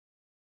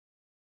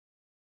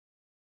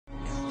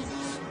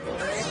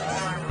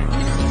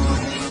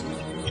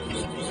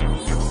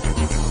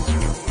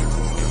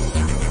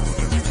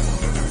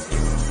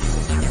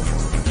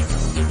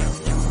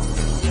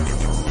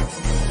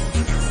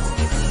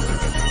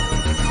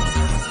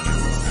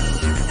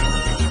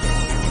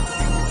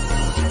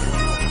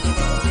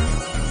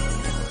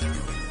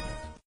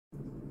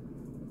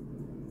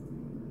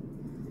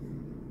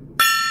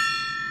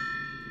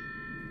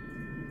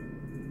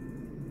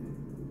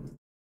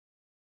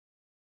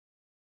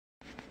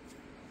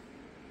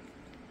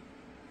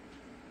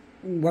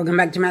Welcome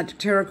back to Magic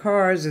Tarot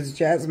Cards. It's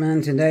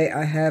Jasmine. Today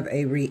I have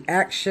a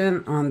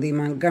reaction on the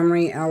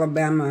Montgomery,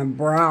 Alabama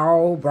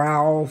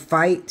brawl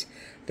fight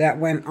that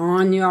went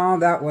on, y'all.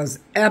 That was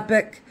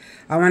epic.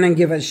 I want to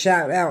give a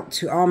shout out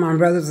to all my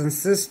brothers and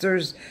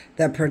sisters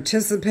that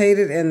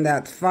participated in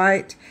that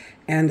fight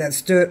and that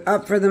stood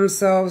up for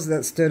themselves,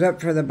 that stood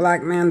up for the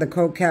black man, the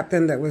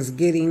co-captain that was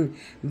getting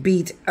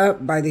beat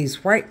up by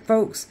these white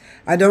folks.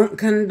 I don't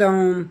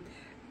condone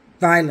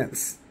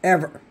violence,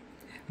 ever.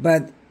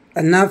 But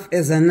enough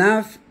is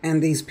enough,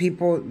 and these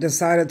people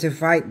decided to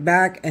fight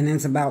back, and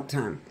it's about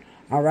time.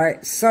 All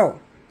right? So,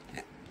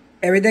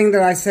 everything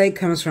that I say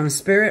comes from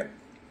spirit.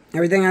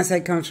 Everything I say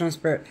comes from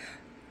spirit.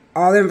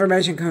 All the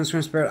information comes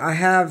from spirit. I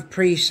have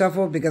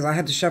pre-shuffled because I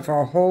had to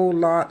shuffle a whole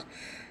lot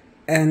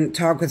and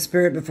talk with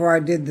spirit before I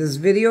did this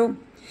video.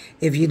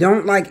 If you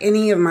don't like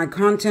any of my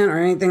content or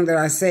anything that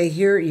I say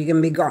here, you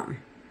can be gone.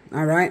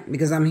 All right?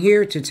 Because I'm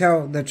here to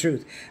tell the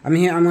truth. I'm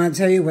going to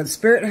tell you what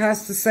spirit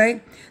has to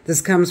say.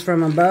 This comes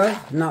from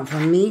above, not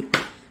from me.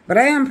 But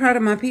I am proud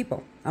of my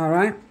people. All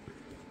right?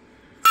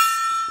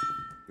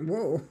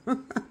 Whoa.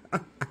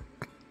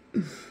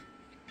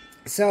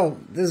 So,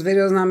 this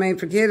video is not made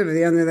for kids. If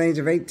you're under the age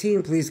of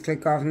 18, please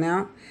click off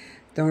now.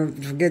 Don't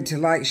forget to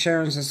like,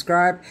 share, and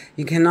subscribe.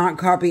 You cannot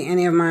copy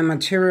any of my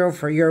material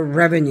for your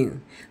revenue.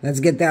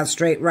 Let's get that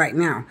straight right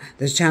now.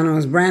 This channel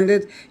is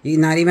branded. You're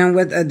not even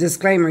with a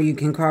disclaimer, you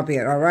can copy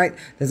it, all right?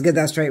 Let's get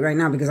that straight right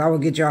now because I will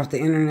get you off the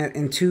internet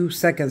in 2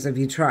 seconds if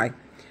you try.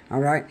 All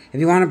right. If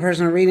you want a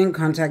personal reading,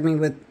 contact me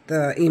with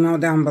the email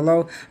down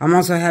below. I'm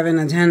also having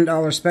a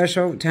 $10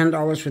 special,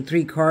 $10 for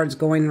 3 cards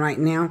going right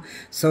now.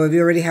 So if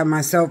you already have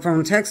my cell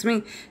phone, text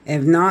me.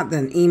 If not,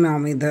 then email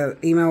me. The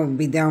email will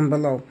be down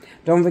below.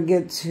 Don't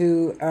forget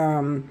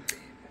to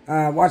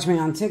watch me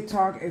on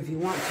TikTok if you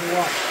want to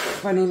watch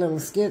funny little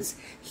skits.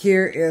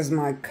 Here is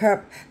my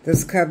cup.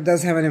 This cup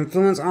does have an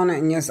influence on it,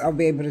 and yes, I'll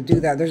be able to do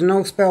that. There's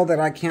no spell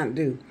that I can't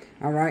do.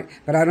 All right,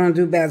 but I don't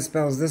do bad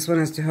spells. This one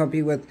is to help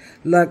you with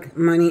luck,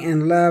 money,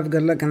 and love.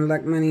 Good luck and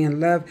luck, money,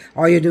 and love.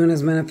 All you're doing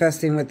is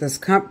manifesting with this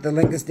cup. The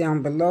link is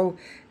down below,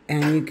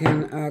 and you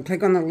can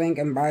click on the link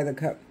and buy the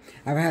cup.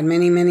 I've had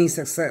many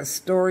success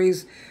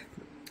stories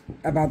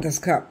about this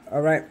cup.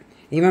 All right,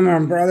 even my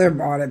brother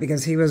bought it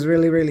because he was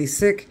really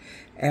sick,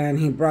 and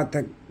he bought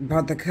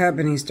the cup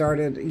and he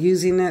started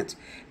using it,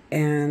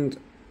 and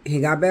he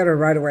got better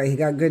right away. He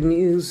got good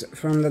news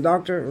from the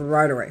doctor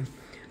right away.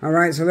 All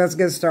right, so let's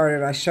get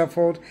started. I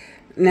shuffled.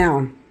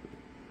 Now,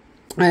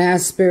 I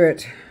asked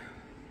Spirit.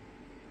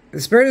 The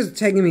Spirit is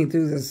taking me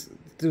through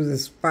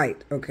this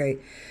fight, okay?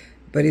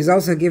 But he's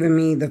also giving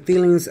me the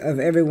feelings of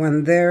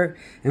everyone there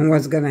and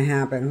what's going to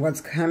happen,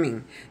 what's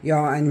coming.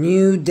 Y'all, a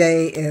new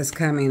day is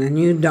coming. A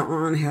new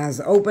dawn has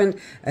opened.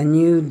 A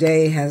new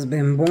day has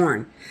been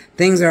born.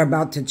 Things are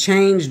about to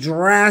change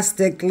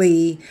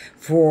drastically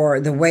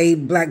for the way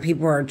black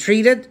people are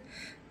treated,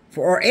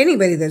 or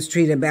anybody that's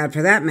treated bad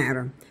for that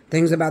matter.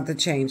 Things about to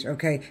change,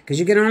 okay? Because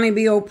you can only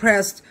be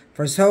oppressed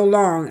for so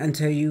long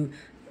until you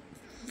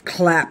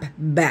clap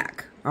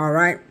back, all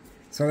right?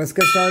 So let's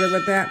get started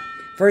with that.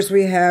 First,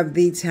 we have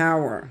the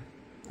Tower.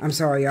 I'm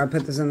sorry, I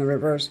put this in the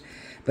reverse,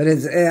 but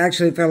it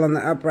actually fell on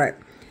the upright.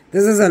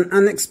 This is an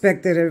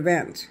unexpected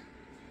event.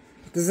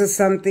 This is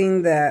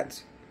something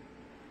that...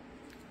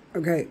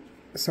 Okay,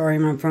 sorry,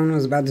 my phone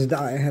was about to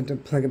die. I had to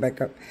plug it back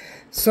up.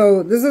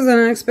 So this is an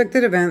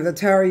unexpected event. The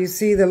Tower, you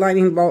see the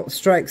lightning bolt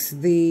strikes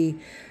the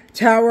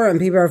Tower, and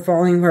people are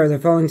falling where they're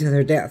falling to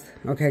their death.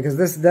 Okay, because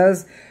this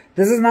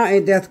is not a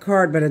death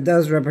card, but it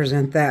does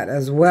represent that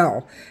as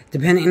well,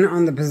 depending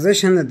on the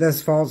position that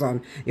this falls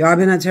on. Y'all, I've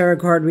been a tarot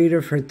card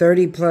reader for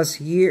 30+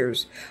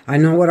 years. I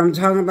know what I'm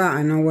talking about.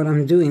 I know what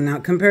I'm doing. Now,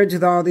 compared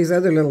to all these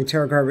other little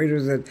tarot card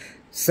readers that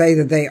say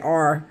that they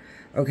are,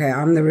 okay,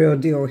 I'm the real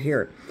deal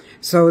here.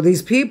 So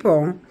these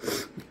people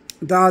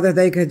thought that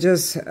they could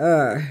just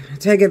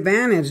take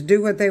advantage,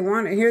 do what they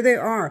want. Here they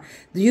are,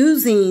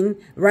 using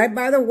right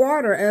by the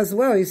water as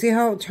well. You see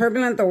how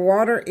turbulent the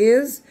water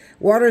is?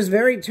 Water is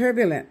very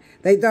turbulent.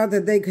 They thought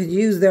that they could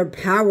use their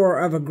power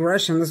of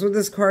aggression. That's what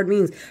this card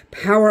means.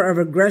 Power of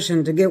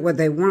aggression to get what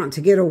they want,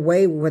 to get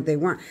away with what they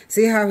want.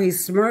 See how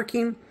he's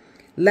smirking,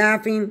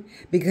 laughing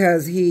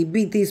because he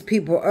beat these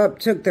people up,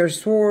 took their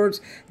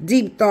swords.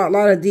 Deep thought, a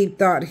lot of deep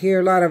thought here,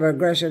 a lot of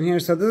aggression here.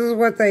 So this is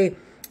what they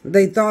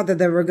thought that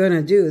they were going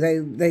to do.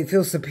 They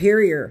feel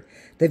superior.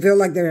 They feel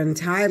like they're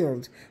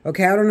entitled.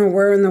 Okay, I don't know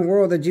where in the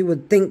world that you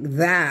would think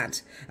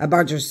that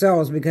about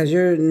yourselves because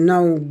you're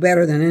no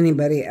better than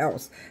anybody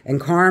else. And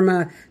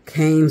karma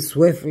came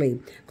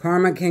swiftly.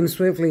 Karma came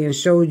swiftly and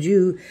showed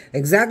you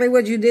exactly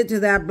what you did to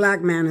that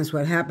black man is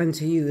what happened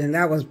to you. And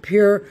that was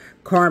pure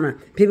karma.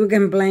 People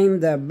can blame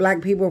the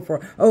black people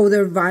for, oh,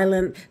 they're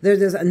violent. They're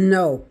just,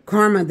 no,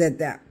 karma did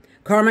that.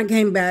 Karma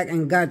came back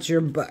and got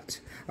your butt.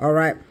 All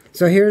right.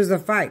 So here's the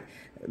fight.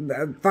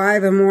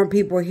 5 and more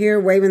people here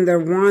waving their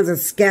wands of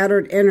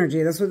scattered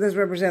energy. That's what this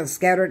represents.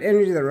 Scattered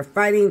energy. They were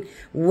fighting,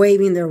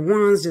 waving their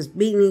wands, just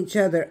beating each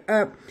other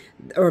up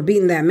or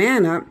beating that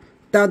man up.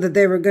 Thought that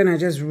they were going to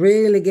just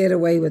really get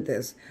away with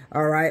this.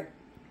 All right.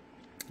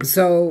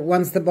 So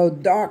once the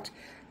boat docked,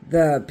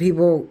 the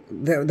people,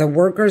 the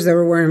workers, they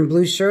were wearing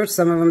blue shirts.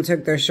 Some of them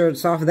took their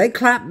shirts off. They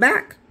clapped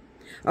back.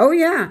 Oh,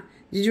 yeah.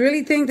 Did you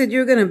really think that you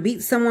were going to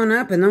beat someone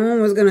up and no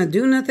one was going to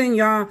do nothing?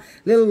 Y'all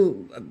little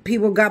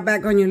people got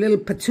back on your little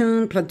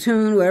platoon,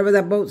 whatever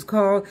that boat's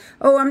called.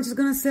 Oh, I'm just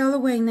going to sail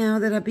away now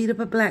that I beat up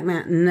a black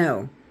man.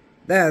 No,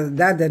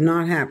 that did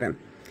not happen.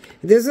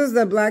 This is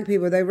the black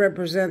people. They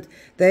represent,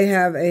 they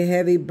have a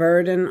heavy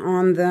burden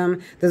on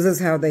them. This is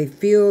how they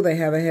feel. They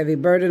have a heavy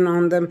burden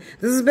on them.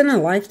 This has been a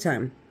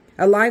lifetime.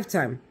 A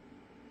lifetime.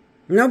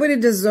 Nobody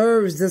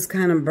deserves this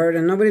kind of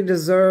burden. Nobody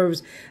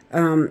deserves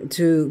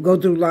to go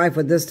through life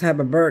with this type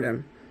of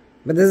burden.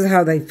 But this is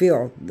how they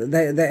feel.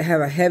 They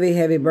have a heavy,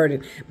 heavy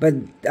burden. But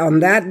on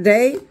that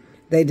day,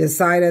 they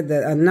decided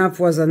that enough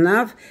was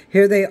enough.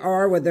 Here they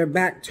are with their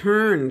back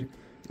turned.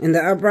 In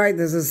the upright,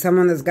 this is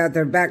someone that's got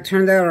their back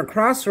turned out at a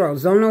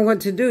crossroads. Don't know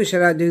what to do.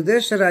 Should I do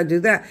this? Should I do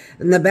that?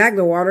 In the back,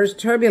 the water's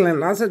turbulent.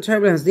 Lots of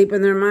turbulence deep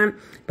in their mind.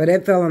 But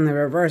it fell in the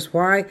reverse.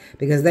 Why?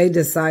 Because they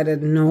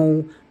decided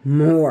no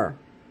more.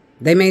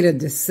 They made a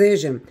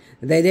decision.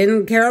 They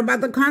didn't care about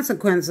the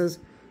consequences.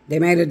 They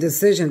made a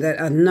decision that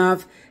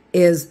enough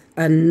is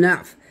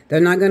enough.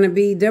 They're not going to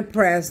be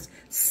depressed,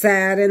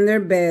 sad in their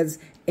beds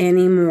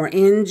anymore,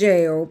 in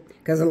jail,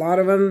 because a lot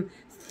of them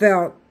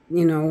felt,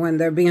 you know, when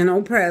they're being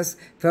oppressed,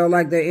 felt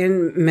like they're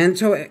in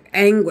mental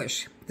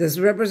anguish. This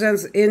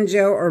represents in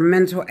jail or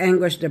mental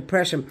anguish,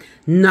 depression.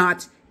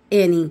 Not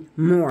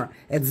anymore.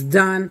 It's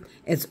done.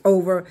 It's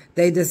over.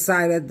 They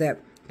decided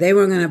that they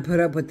weren't going to put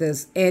up with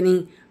this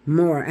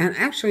anymore. And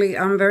actually,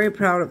 I'm very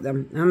proud of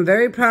them. I'm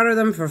very proud of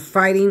them for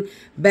fighting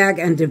back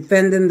and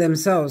defending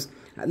themselves.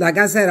 Like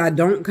I said, I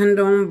don't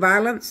condone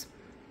violence.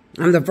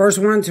 I'm the first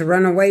one to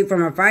run away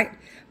from a fight.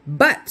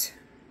 But,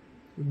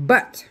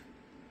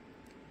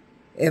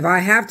 if I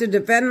have to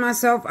defend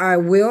myself, I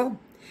will.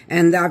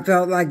 And I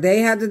felt like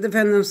they had to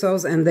defend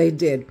themselves, and they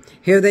did.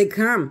 Here they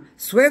come,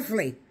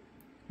 swiftly.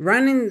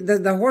 Running,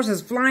 the horse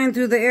is flying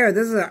through the air.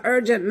 This is an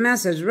urgent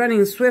message,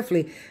 running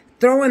swiftly.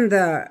 Throwing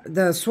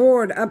the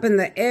sword up in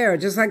the air,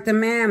 just like the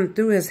man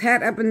threw his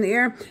hat up in the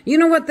air. You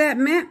know what that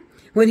meant?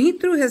 When he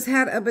threw his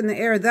hat up in the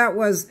air, that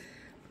was,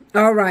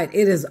 all right,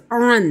 it is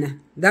on.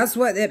 That's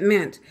what it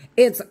meant.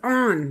 It's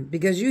on.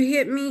 Because you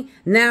hit me,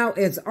 now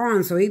it's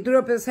on. So he threw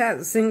up his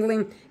hat,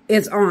 signaling,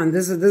 it's on.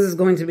 This is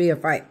going to be a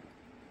fight.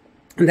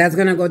 And that's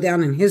going to go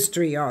down in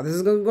history, y'all. This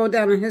is going to go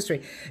down in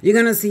history. You're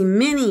going to see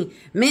many,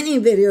 many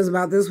videos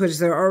about this, which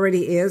there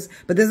already is.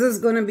 But this is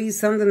going to be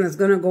something that's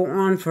going to go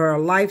on for a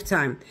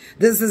lifetime.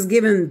 This is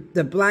giving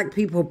the black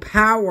people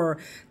power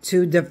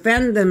to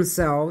defend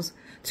themselves,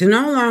 to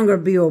no longer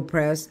be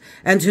oppressed,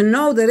 and to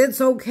know that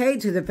it's okay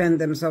to defend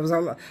themselves.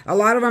 A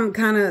lot of them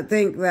kind of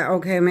think that,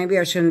 okay, maybe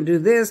I shouldn't do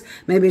this,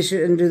 maybe I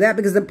shouldn't do that,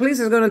 because the police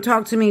is going to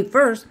talk to me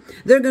first.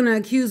 They're going to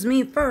accuse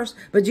me first.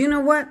 But you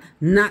know what?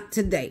 Not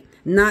today.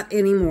 Not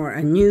anymore.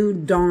 A new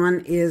dawn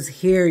is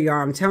here,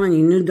 y'all. I'm telling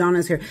you, new dawn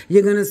is here.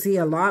 You're going to see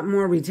a lot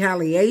more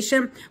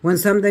retaliation when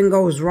something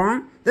goes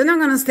wrong. They're not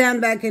going to stand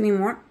back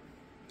anymore.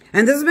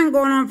 And this has been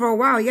going on for a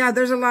while. Yeah,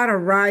 there's a lot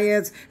of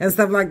riots and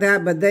stuff like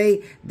that, but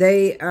they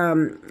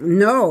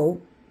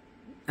know,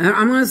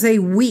 I'm going to say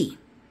we.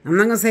 I'm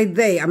not going to say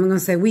they. I'm going to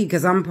say we,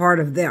 because I'm part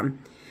of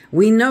them.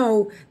 We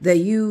know that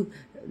you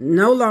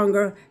no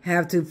longer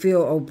have to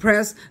feel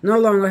oppressed, no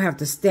longer have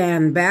to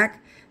stand back.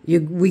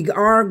 We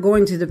are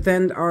going to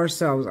defend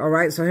ourselves, all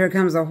right? So here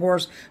comes a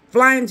horse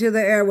flying to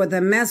the air with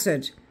a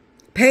message.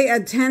 Pay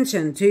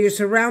attention to your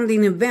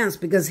surrounding events,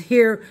 because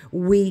here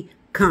we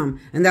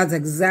come. And that's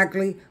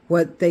exactly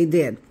what they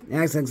did.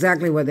 That's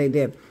exactly what they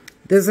did.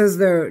 This is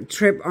their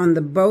trip on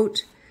the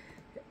boat.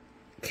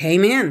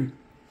 Came in.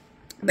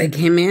 They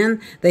came in,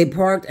 they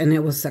parked, and it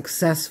was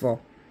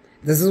successful.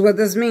 This is what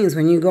this means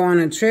when you go on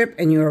a trip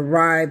and you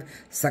arrive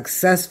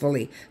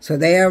successfully. So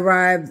they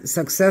arrived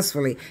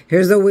successfully.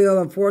 Here's the Wheel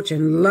of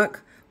Fortune.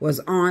 Luck was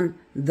on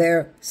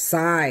their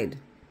side.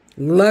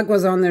 Luck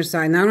was on their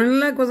side. Not only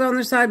luck was on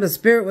their side, but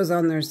spirit was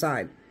on their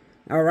side.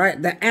 All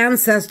right. The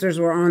ancestors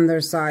were on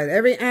their side.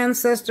 Every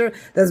ancestor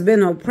that's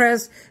been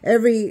oppressed,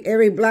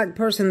 every black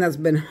person that's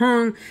been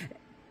hung,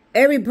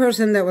 every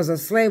person that was a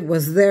slave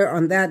was there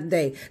on that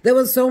day. There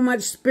was so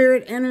much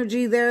spirit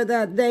energy there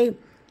that day,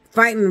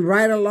 fighting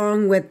right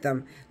along with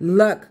them.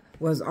 Luck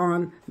was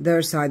on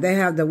their side. They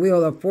have the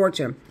Wheel of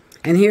Fortune.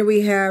 And here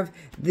we have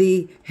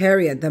the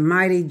Harriet, the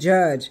mighty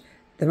judge.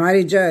 The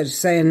mighty judge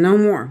saying no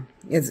more.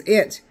 It's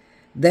it.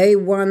 They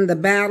won the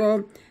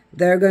battle.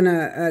 They're going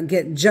to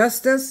get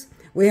justice.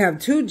 We have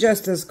 2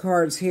 justice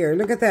cards here.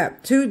 Look at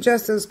that. 2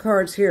 justice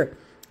cards here.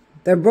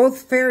 They're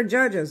both fair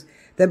judges.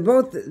 They're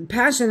both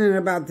passionate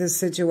about this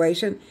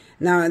situation.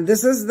 Now,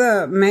 this is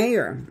the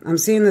mayor. I'm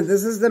seeing that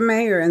this is the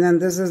mayor, and then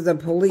this is the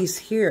police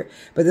here.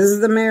 But this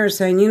is the mayor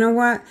saying, you know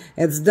what?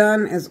 It's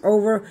done. It's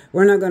over.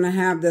 We're not going to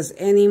have this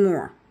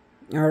anymore.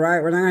 All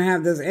right? We're not going to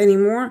have this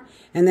anymore.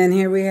 And then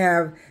here we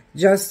have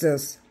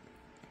justice.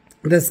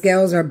 The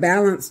scales are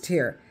balanced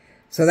here.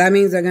 So that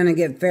means they're going to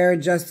get fair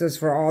justice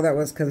for all that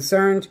was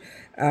concerned.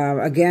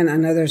 Again,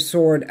 another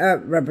sword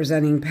up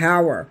representing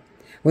power.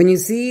 When you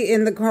see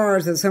in the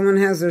cards that someone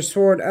has their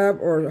sword up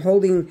or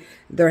holding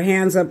their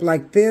hands up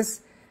like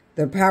this,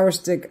 the power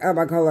stick up,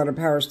 I call that a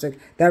power stick,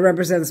 that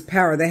represents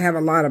power. They have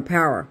a lot of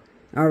power.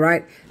 All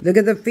right. Look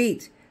at the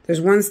feet.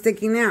 There's one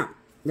sticking out.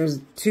 There's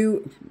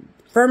two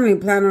firmly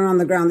planted on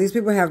the ground. These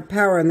people have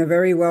power and they're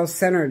very well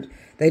centered.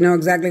 They know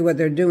exactly what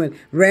they're doing.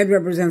 Red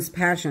represents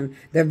passion.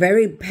 They're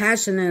very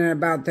passionate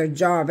about their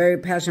job, very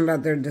passionate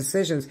about their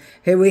decisions.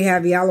 Here we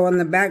have yellow in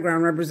the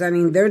background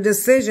representing their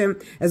decision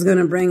is going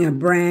to bring a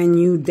brand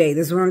new day.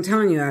 This is what I'm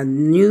telling you. A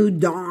new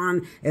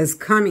dawn is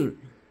coming.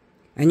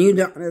 A new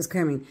dawn is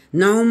coming.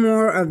 No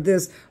more of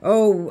this,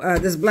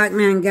 this black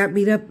man got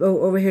beat up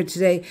over here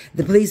today.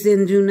 The police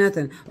didn't do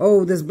nothing.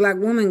 Oh, this black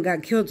woman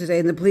got killed today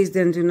and the police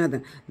didn't do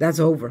nothing. That's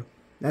over.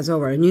 That's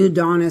over. A new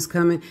dawn is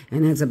coming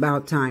and it's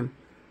about time.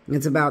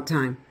 It's about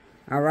time.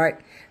 All right.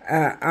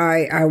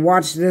 I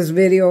watched this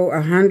video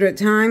 100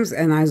 times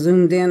and I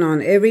zoomed in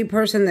on every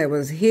person that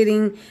was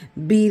hitting,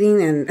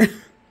 beating, and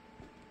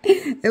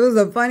it was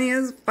the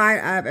funniest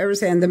fight I've ever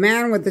seen. And the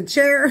man with the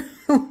chair,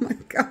 oh my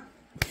God.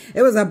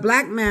 It was a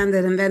black man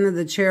that invented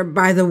the chair,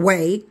 by the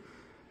way,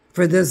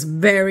 for this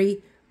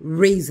very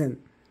reason.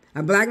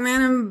 A black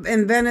man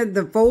invented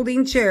the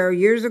folding chair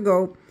years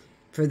ago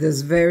for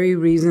this very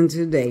reason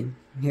today.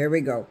 Here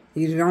we go.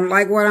 You don't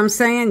like what I'm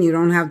saying? You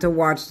don't have to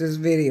watch this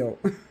video.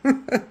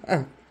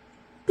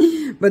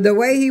 But the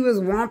way he was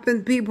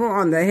whomping people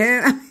on the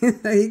head,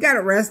 he got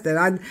arrested.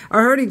 I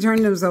heard he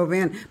turned himself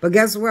in. But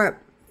guess what?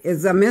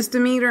 It's a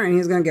misdemeanor and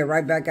he's going to get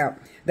right back out.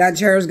 That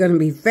chair is going to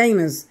be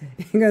famous.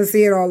 You're going to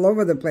see it all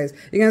over the place.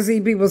 You're going to see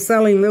people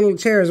selling little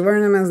chairs,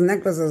 wearing them as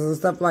necklaces and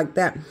stuff like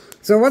that.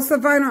 So what's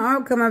the final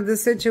outcome of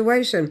this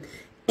situation?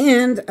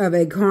 End of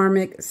a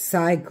karmic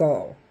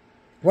cycle.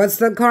 What's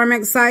the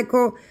karmic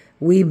cycle?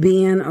 We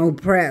being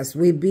oppressed.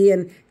 We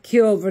being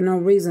killed for no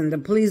reason. The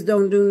police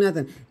don't do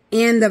nothing.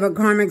 End of a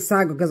karmic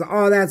cycle, because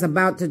all that's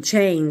about to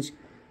change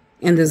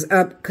in this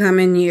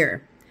upcoming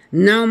year.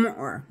 No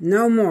more.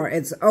 No more.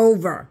 It's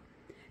over.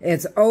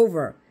 It's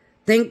over.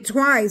 Think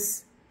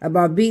twice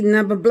about beating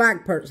up a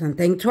black person.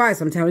 Think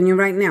twice. I'm telling you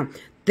right now.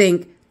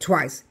 Think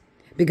twice.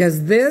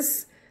 Because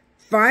this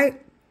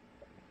fight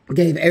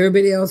gave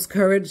everybody else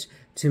courage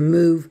to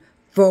move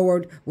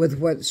forward with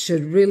what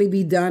should really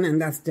be done,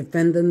 and that's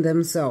defending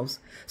themselves.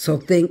 So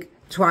think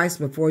twice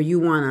before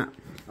you want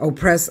to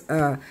oppress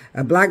a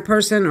black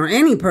person, or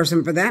any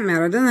person for that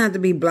matter. It doesn't have to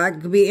be black.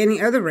 It could be any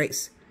other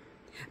race.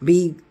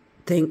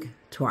 Think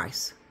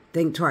twice.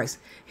 Think twice.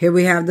 Here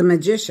we have the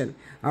magician.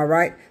 All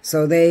right.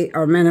 So they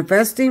are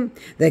manifesting.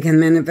 They can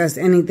manifest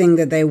anything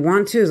that they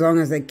want to, as long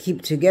as they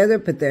keep together,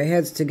 put their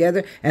heads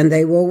together, and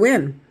they will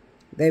win.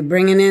 They're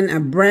bringing in a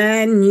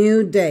brand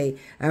new day,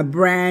 a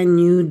brand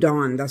new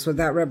dawn. That's what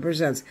that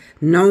represents.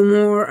 No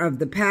more of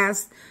the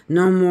past,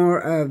 no more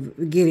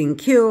of getting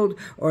killed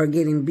or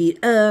getting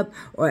beat up,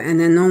 and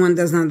then no one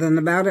does nothing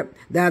about it.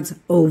 That's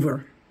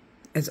over.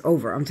 It's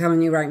over. I'm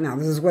telling you right now.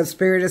 This is what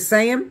Spirit is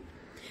saying.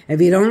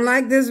 If you don't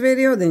like this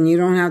video, then you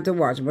don't have to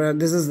watch. But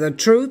this is the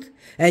truth.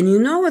 And you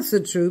know it's the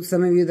truth.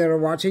 Some of you that are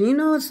watching, you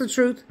know it's the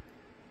truth.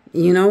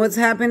 You know what's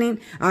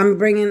happening? I'm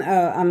making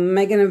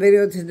a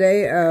video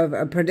today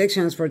of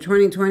predictions for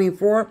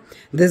 2024.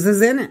 This is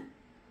in it.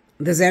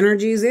 This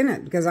energy is in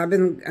it, because I've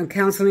been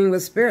counseling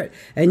with Spirit,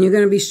 and you're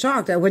going to be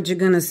shocked at what you're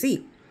going to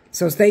see.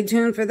 So stay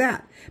tuned for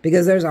that,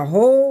 because there's a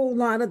whole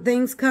lot of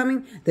things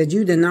coming that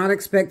you did not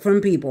expect from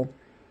people,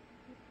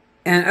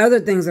 and other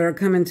things that are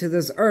coming to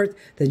this earth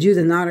that you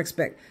did not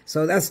expect.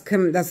 So that's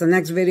the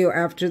next video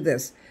after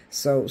this.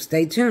 So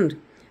stay tuned.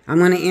 I'm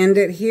going to end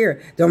it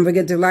here. Don't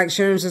forget to like,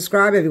 share, and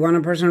subscribe. If you want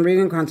a personal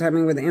reading, contact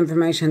me with the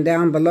information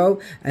down below.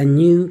 A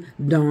new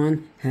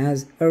dawn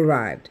has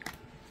arrived.